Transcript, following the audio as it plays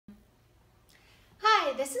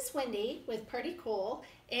Hi, this is Wendy with Pretty Cool,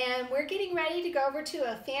 and we're getting ready to go over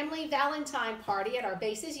to a family Valentine party at our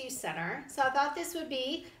Bases Youth Center. So I thought this would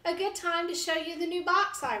be a good time to show you the new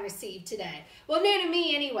box I received today. Well, new to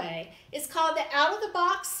me anyway. It's called the Out of the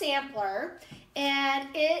Box Sampler, and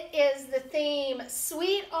it is the theme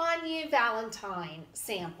Sweet on You Valentine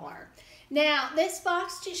Sampler. Now, this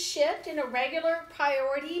box just shipped in a regular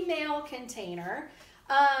priority mail container.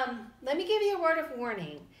 Let me give you a word of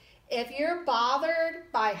warning. If you're bothered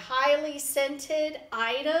by highly scented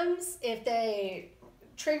items, if they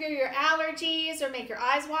trigger your allergies or make your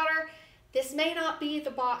eyes water, this may not be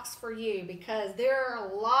the box for you because there are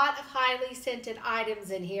a lot of highly scented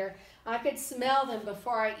items in here. I could smell them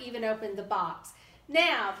before I even opened the box.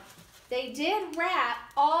 Now, they did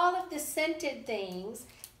wrap all of the scented things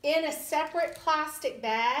in a separate plastic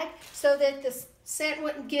bag so that the scent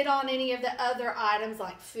wouldn't get on any of the other items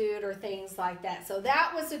like food or things like that. So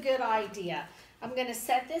that was a good idea. I'm going to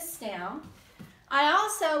set this down. I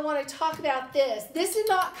also want to talk about this. This did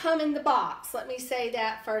not come in the box. Let me say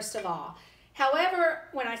that first of all. However,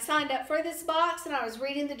 when I signed up for this box and I was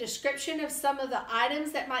reading the description of some of the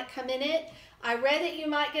items that might come in it, I read that you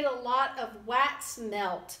might get a lot of wax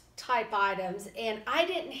melt type items, and I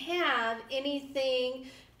didn't have anything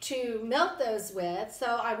to melt those with, so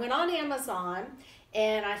I went on Amazon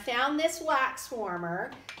and I found this wax warmer.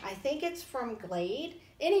 I think it's from Glade.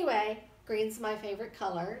 Anyway, green's my favorite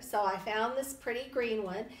color, so I found this pretty green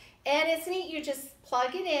one, and it's neat. You just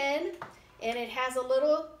plug it in and it has a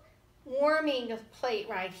little warming plate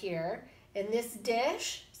right here, and this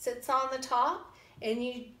dish sits on the top, and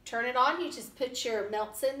you turn it on. You just put your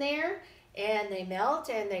melts in there and they melt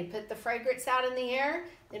and they put the fragrance out in the air.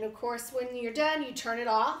 Then of course when you're done, you turn it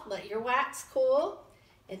off, let your wax cool,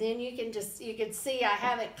 and then you can see I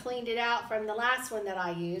haven't cleaned it out from the last one that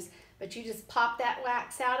I used, but you just pop that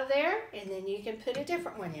wax out of there and then you can put a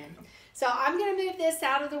different one in. So I'm going to move this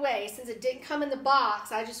out of the way since it didn't come in the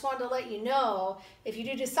box. I just wanted to let you know, if you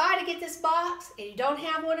do decide to get this box and you don't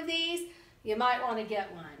have one of these, you might want to get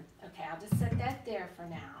one. Okay, I'll just set that there for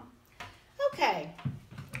now. Okay.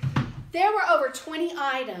 There were over 20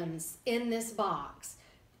 items in this box,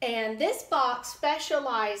 and this box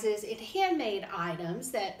specializes in handmade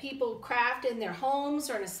items that people craft in their homes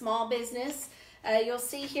or in a small business. You'll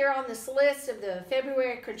see here on this list of the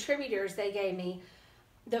February contributors they gave me,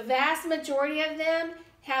 the vast majority of them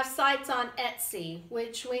have sites on Etsy,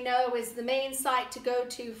 which we know is the main site to go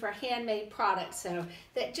to for handmade products. So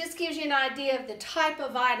that just gives you an idea of the type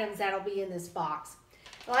of items that'll be in this box.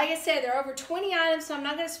 Like I said, there are over 20 items, so I'm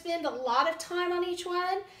not going to spend a lot of time on each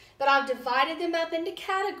one, but I've divided them up into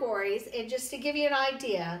categories, and just to give you an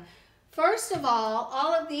idea. First of all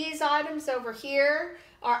of these items over here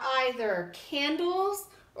are either candles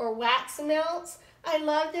or wax melts. I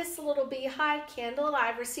love this little beehive candle.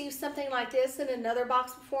 I've received something like this in another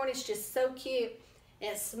box before, and it's just so cute.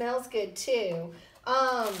 And it smells good too.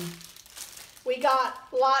 We got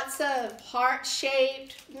lots of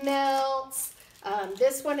heart-shaped melts.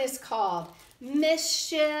 This one is called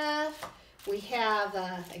Mischief. We have,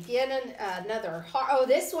 again, another heart. Oh,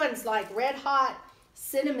 this one's like red hot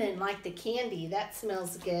cinnamon, like the candy. That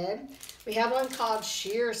smells good. We have one called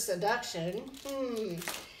Sheer Seduction.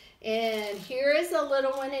 And here is a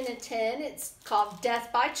little one in a tin. It's called Death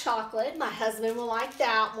by Chocolate. My husband will like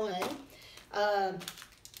that one.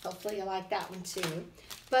 Hopefully you like that one too.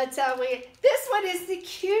 But this one is the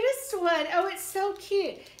cutest one. Oh, it's so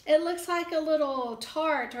cute. It looks like a little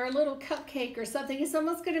tart or a little cupcake or something. It's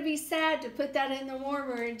almost going to be sad to put that in the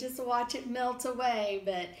warmer and just watch it melt away.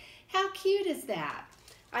 But how cute is that?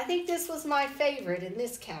 I think this was my favorite in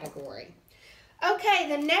this category. Okay,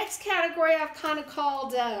 the next category I've kind of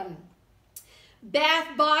called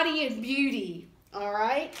Bath, Body, and Beauty. All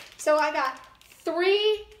right? So I got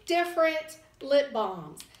 3 different lip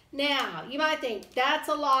balms. Now, you might think that's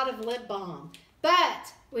a lot of lip balm,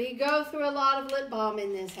 but we go through a lot of lip balm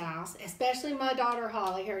in this house, especially my daughter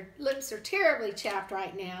Holly. Her lips are terribly chapped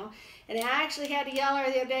right now, and I actually had to yell at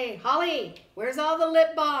her the other day, Holly, where's all the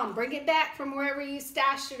lip balm? Bring it back from wherever you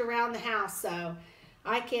stashed it around the house so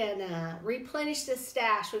I can replenish this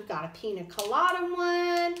stash. We've got a pina colada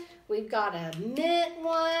one, we've got a mint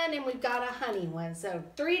one, and we've got a honey one. So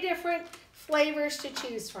 3 different flavors to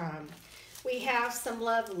choose from. We have some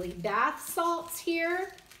lovely bath salts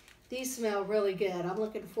here. These smell really good. I'm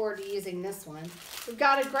looking forward to using this one. We've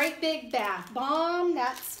got a great big bath bomb.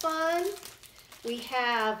 That's fun. We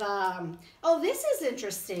have, oh, this is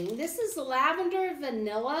interesting. This is lavender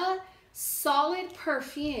vanilla solid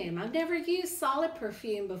perfume. I've never used solid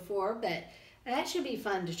perfume before, but that should be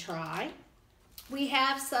fun to try. We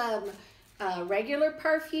have some regular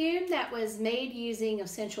perfume that was made using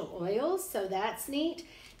essential oils, so that's neat.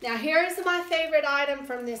 Now here's my favorite item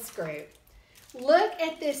from this group. Look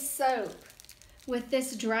at this soap with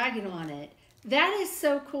this dragon on it. That is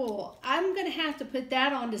so cool. I'm going to have to put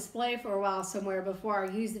that on display for a while somewhere before I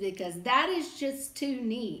use it because that is just too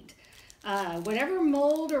neat. Whatever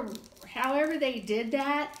mold or however they did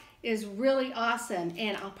that is really awesome.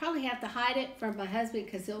 And I'll probably have to hide it from my husband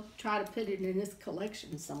because he'll try to put it in his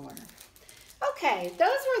collection somewhere. Okay,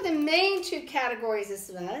 those were the main two categories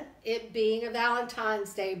this month, it being a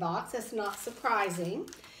Valentine's Day box. That's not surprising.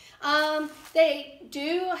 They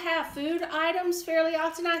do have food items fairly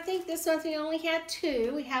often. I think this month we only had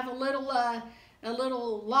two. We have a little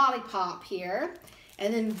lollipop here.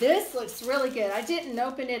 And then this looks really good. I didn't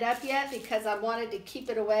open it up yet because I wanted to keep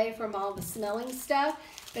it away from all the smelling stuff.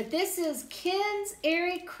 But this is Ken's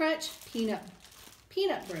Airy Crunch Peanut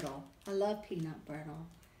Brittle. I love peanut brittle.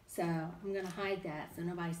 So I'm going to hide that so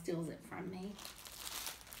nobody steals it from me.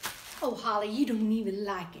 Oh, Holly, you don't even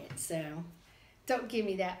like it, so don't give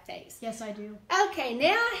me that face. Yes, I do. Okay,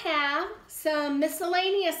 now I have some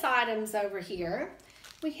miscellaneous items over here.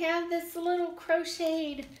 We have this little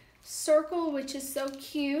crocheted circle, which is so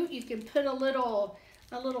cute. You can put a little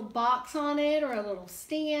box on it or a little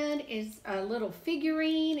stand. It's a little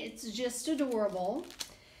figurine. It's just adorable.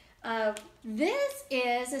 This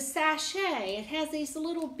is a sachet. It has these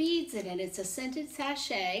little beads in it. It's a scented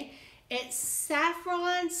sachet. It's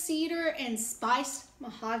saffron, cedar, and spiced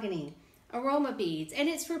mahogany aroma beads. And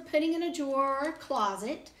it's for putting in a drawer or a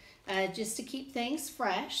closet just to keep things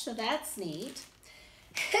fresh. So that's neat.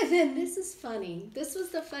 And then this is funny. This was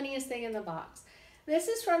the funniest thing in the box. This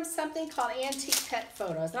is from something called Antique Pet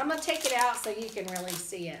Photos. I'm going to take it out so you can really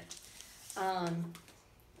see it.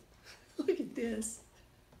 Look at this.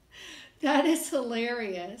 That is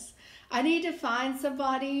hilarious. I need to find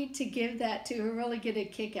somebody to give that to who really get a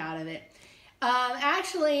kick out of it.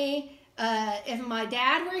 Actually, if my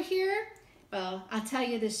dad were here, well, I'll tell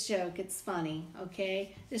you this joke. It's funny,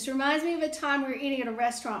 okay? This reminds me of a time we were eating at a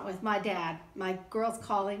restaurant with my dad. My girls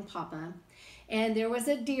call him Papa. And there was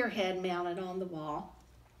a deer head mounted on the wall.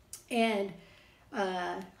 And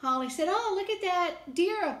Holly said, "Oh, look at that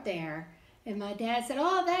deer up there." And my dad said,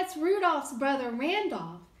 "Oh, that's Rudolph's brother,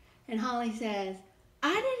 Randolph." And Holly says,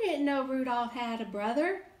 "I didn't know Rudolph had a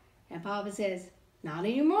brother." And Papa says, "Not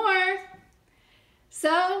anymore."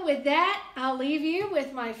 So with that, I'll leave you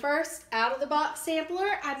with my first out-of-the-box sampler.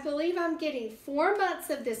 I believe I'm getting 4 months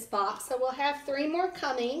of this box, so we'll have 3 more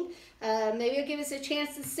coming. Maybe it'll give us a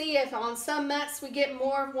chance to see if on some months we get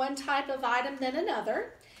more of one type of item than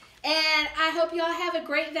another. And I hope you all have a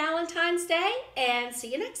great Valentine's Day, and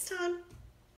see you next time.